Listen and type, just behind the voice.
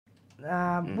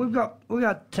We've got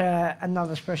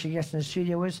another special guest in the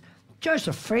studio. Is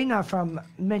Josephina from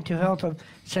Mental Health of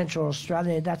Central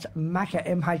Australia. That's MACA,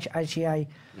 MHACA,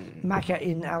 MACA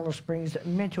in Alice Springs,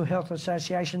 Mental Health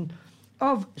Association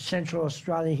of Central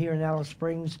Australia here in Alice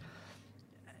Springs.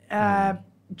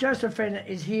 Josephina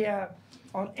is here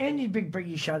on Andy's Big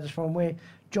Briggy Show this morning. We're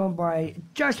joined by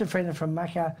Josephina from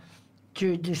MACA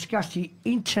to discuss the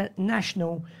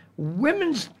International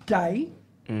Women's Day.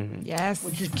 Yes.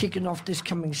 Which is kicking off this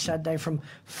coming Saturday from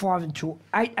 5 until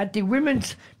 8 at the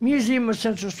Women's Museum of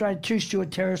Central Australia, 2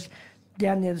 Stewart Terrace,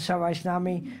 down near the Salvation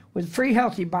Army, with free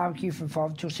healthy barbecue from 5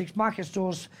 until 6, market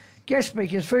stores, guest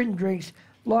speakers, food and drinks,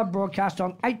 live broadcast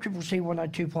on 8CCC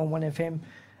 102.1 FM.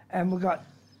 And we've got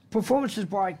performances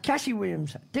by Cassie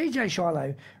Williams, DJ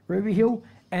Shiloh, Ruby Hill,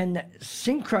 and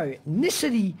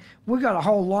Synchronicity. We've got a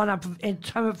whole lineup of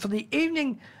entertainment for the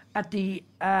evening at the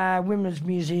Women's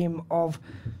Museum of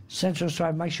Central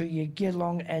Australia. Make sure you get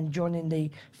along and join in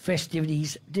the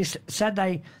festivities this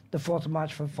Saturday, the 4th of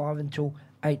March, from 5 until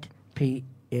 8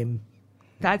 p.m.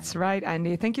 That's right,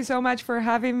 Andy. Thank you so much for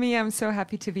having me. I'm so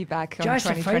happy to be back on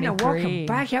Josephina, 2023. welcome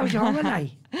back. How was your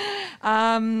holiday?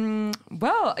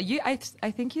 Well,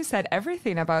 I think you said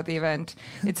everything about the event.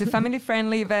 It's a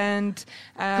family-friendly event.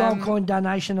 Gold coin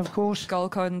donation, of course.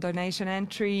 Gold coin donation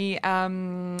entry.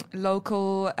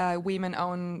 Local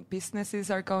women-owned businesses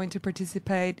are going to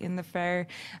participate in the fair,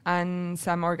 and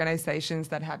some organizations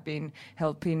that have been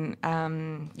helping,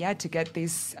 to get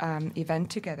this event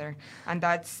together. And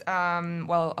that's,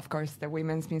 of course, the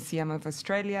Women's Museum of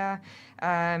Australia,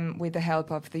 with the help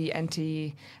of the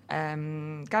NT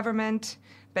government,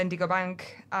 Bendigo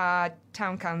Bank,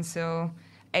 Town Council,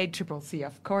 ACCC,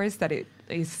 of course, that it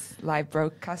is live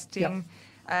broadcasting,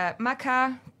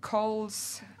 MACA,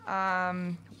 Coles,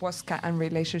 WASCA, and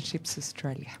Relationships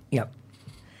Australia. Yep.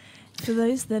 For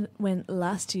those that went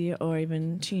last year or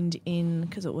even tuned in,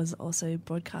 because it was also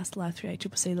broadcast live through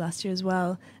ACCC last year as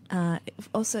well, it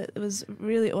was a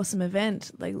really awesome event,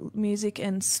 like music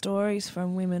and stories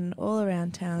from women all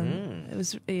around town. It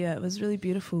was really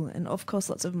beautiful, and of course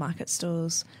lots of market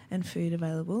stores and food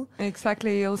available.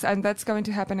 Exactly, and that's going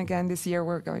to happen again this year.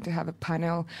 We're going to have a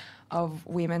panel of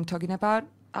women talking about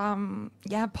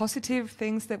positive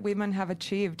things that women have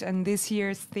achieved, and this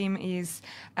year's theme is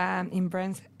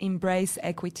embrace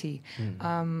equity.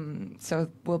 So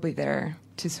we'll be there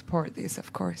to support this,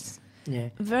 of course. Yeah,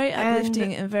 very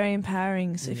uplifting and very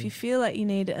empowering. So if you feel like you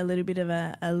need a little bit of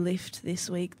a lift this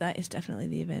week, that is definitely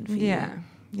the event for you.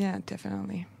 Yeah,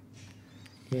 definitely.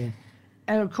 Yeah,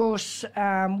 and of course,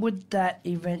 with that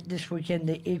event this weekend,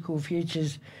 the Equal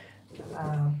Futures.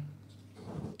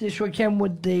 This weekend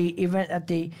with the event at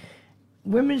the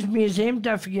Women's Museum.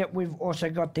 Don't forget, we've also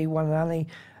got the one and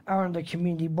only the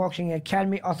Community Boxing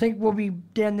Academy. I think we'll be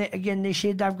down there again this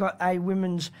year. They've got a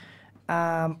women's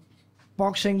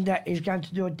boxing that is going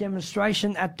to do a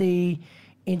demonstration at the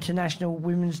International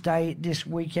Women's Day this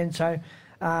weekend. So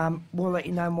we'll let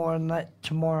you know more on that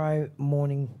tomorrow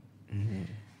morning.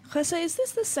 Jose, is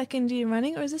this the second year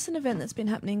running, or is this an event that's been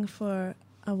happening for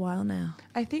a while now?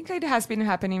 I think it has been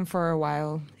happening for a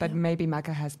while, but maybe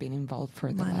MACA has been involved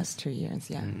for the last 2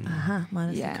 years.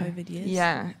 Minus the COVID years.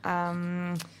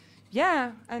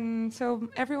 And so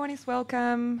everyone is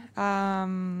welcome,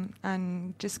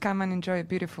 and just come and enjoy a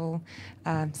beautiful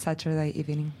Saturday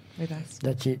evening with us.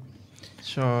 That's it.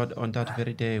 So on that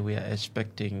very day, we are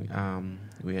expecting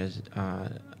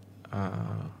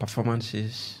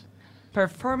performances.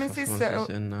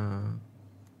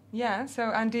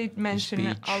 So Andy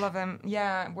mentioned all of them.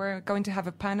 Yeah, we're going to have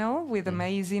a panel with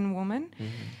amazing women.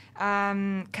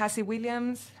 Cassie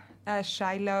Williams,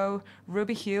 Shiloh,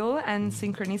 Ruby Hill, and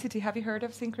Synchronicity. Have you heard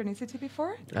of Synchronicity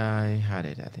before? I had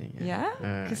it, I think. Yeah?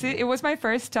 Because it was my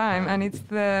first time, and it's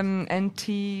the NT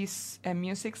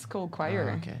Music School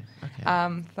Choir.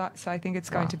 So I think it's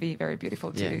going to be very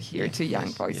beautiful to hear two young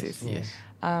voices.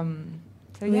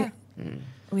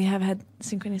 We have had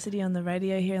Synchronicity on the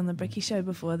radio here on the Bricky Show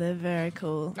before. They're very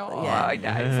cool. I know.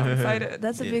 I'm excited.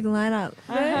 That's a big lineup.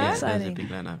 Very exciting. That's a big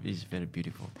lineup. It's very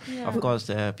beautiful. Yeah. Of course,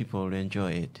 people will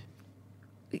enjoy it.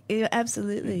 Yeah,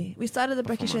 absolutely. We started the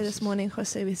Bricky Show this morning,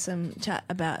 Jose, with some chat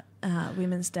about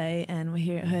Women's Day, and we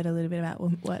heard a little bit about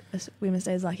what Women's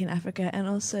Day is like in Africa, and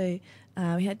also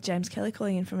we had James Kelly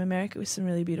calling in from America with some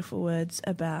really beautiful words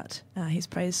about his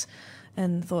praise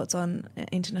and thoughts on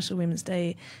International Women's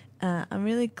Day. I'm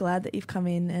really glad that you've come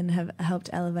in and have helped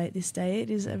elevate this day.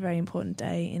 It is a very important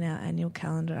day in our annual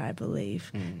calendar, I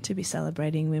believe, to be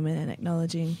celebrating women and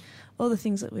acknowledging all the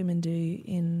things that women do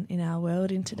in our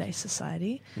world, in today's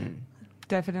society.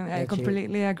 Definitely. I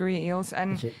completely agree, Ilse.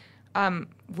 And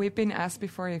we've been asked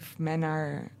before if men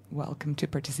are welcome to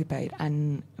participate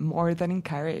and more than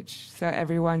encouraged. So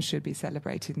everyone should be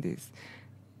celebrating this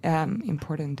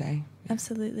important day.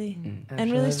 Absolutely. Absolutely.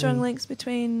 And really strong links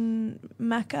between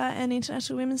MACA and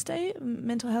International Women's Day,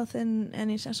 mental health and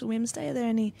International Women's Day. Are there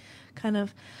any kind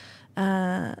of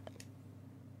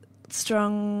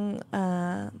strong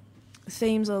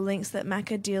themes or links that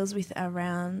MACA deals with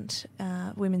around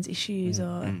women's issues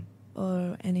or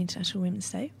an International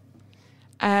Women's Day?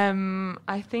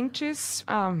 I think just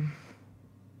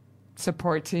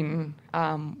supporting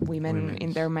women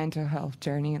in their mental health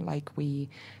journey, like we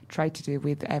try to do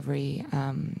with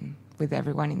everyone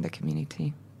in the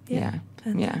community. Yeah.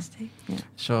 Fantastic. Yeah.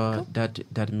 So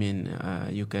that means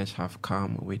you guys have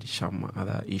come with some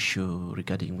other issue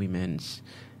regarding women's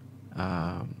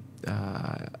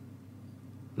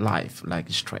life, like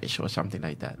stress or something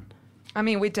like that. I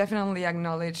mean, we definitely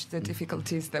acknowledge the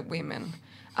difficulties that women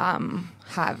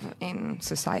have in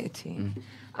society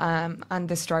and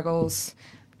the struggles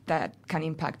that can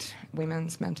impact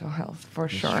women's mental health, for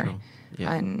sure. True.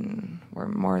 Yeah. And we're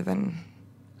more than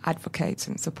advocates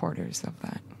and supporters of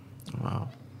that. Wow.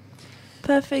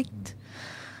 Perfect.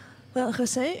 Well,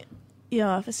 Jose, your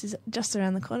office is just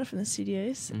around the corner from the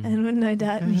studios, and we're no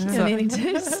doubt you're needing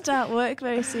to start work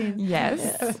very soon.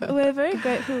 Yes. We're very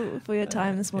grateful for your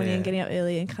time this morning and getting up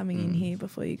early and coming in here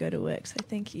before you go to work. So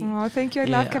thank you. Oh, thank you. I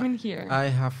love coming here. I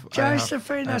have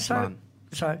Josephina,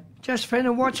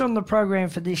 Josephina, what's on the program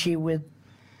for this year with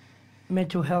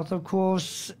mental health? Of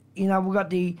course, you know, we've got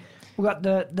the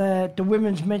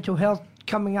women's mental health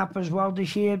coming up as well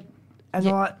this year,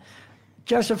 and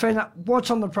Josephina, what's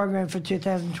on the program for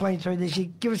 2023 this year?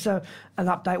 Give us an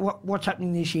update. What's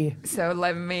happening this year? So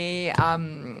let me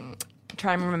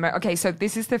try and remember. Okay, so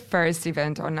this is the first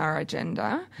event on our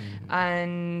agenda,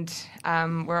 and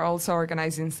we're also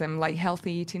organizing some like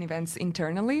healthy eating events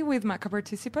internally with MACA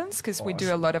participants, because we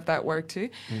do a lot of that work too.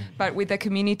 But with the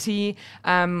community,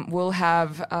 we'll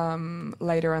have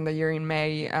later on the year in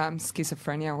May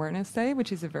Schizophrenia Awareness Day,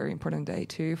 which is a very important day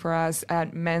too for us,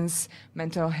 at Men's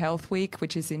Mental Health Week,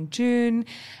 which is in June,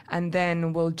 and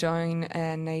then we'll join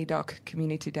an NAIDOC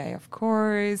Community Day, of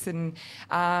course, and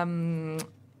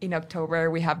in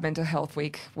October, we have Mental Health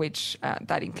Week, which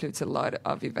that includes a lot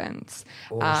of events.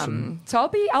 Awesome. So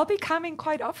I'll be coming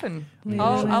quite often.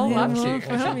 I'll love to.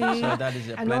 So that is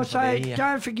a And plan also, for the year.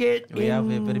 don't forget We have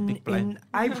a very big plan. in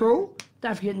April.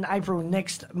 Don't forget in April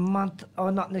next month,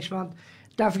 or not next month.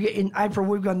 Don't forget in April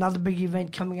we've got another big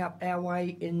event coming up our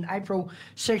way in April.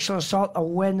 Sexual Assault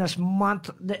Awareness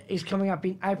Month that is coming up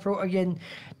in April again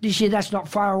this year. That's not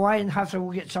far away, and hopefully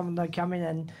we'll get someone to come in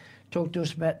and talk to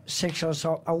us about Sexual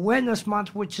Assault Awareness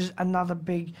Month, which is another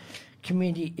big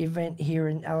community event here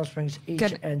in Alice Springs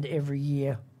each and every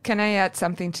year. Can I add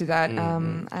something to that,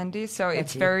 Andy? So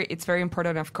it's very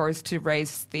important, of course, to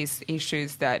raise these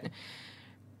issues that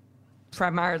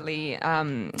primarily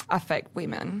affect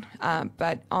women.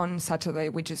 But on Saturday,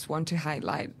 we just want to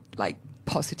highlight like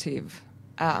positive,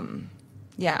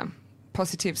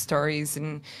 positive stories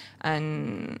and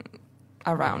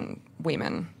around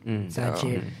women. That's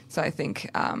it. So I think,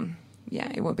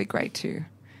 it would be great to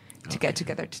get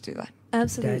together to do that.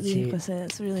 Absolutely, That's it.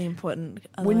 that's really important.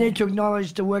 We need to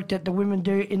acknowledge the work that the women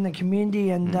do in the community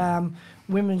and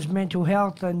women's mental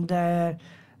health, and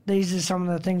these are some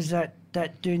of the things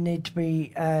that do need to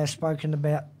be spoken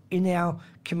about in our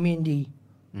community.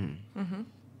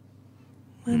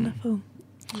 Wonderful.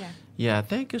 Yeah. Yeah,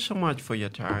 thank you so much for your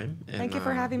time. Thank you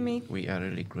for having me. We are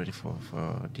really grateful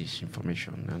for this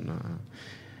information, and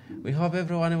we hope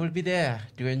everyone will be there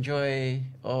to enjoy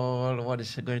all what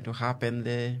is going to happen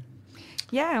there.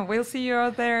 Yeah, we'll see you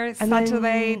out there And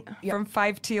Saturday then, from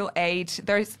 5 till 8.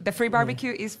 There's the free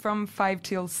barbecue is from 5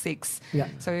 till 6. Yeah.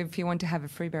 So if you want to have a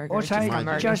free burger, Also, just come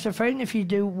early. Josephine, if you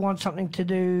do want something to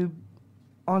do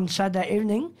on Saturday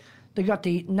evening, they got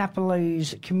the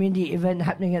Napolese community event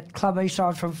happening at Club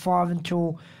Eastside from 5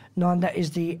 until 9. That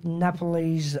is the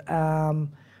Napolese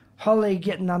holiday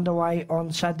getting underway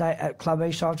on Saturday at Club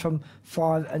Eastside from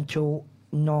 5 until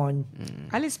 9.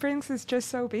 Alice Springs is just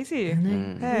so busy.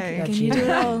 Hey. Can you do it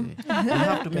all? We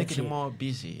have to make That's it it. more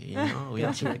busy, you know. We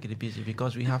have to make it busy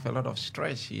because we have a lot of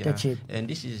stress here. That's it. And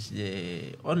this is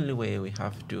the only way we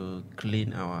have to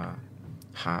clean our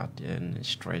heart and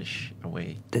stress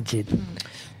away That's it.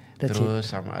 That's through it.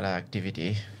 some other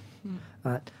activity.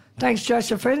 Right. Thanks,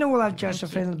 Josephina. We'll have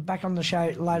Josephina back on the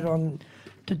show later on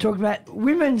to talk about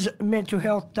women's mental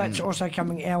health. That's also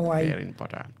coming our way. Very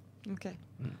important. Okay.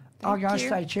 I'll go. you.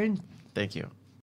 Stay tuned. Thank you.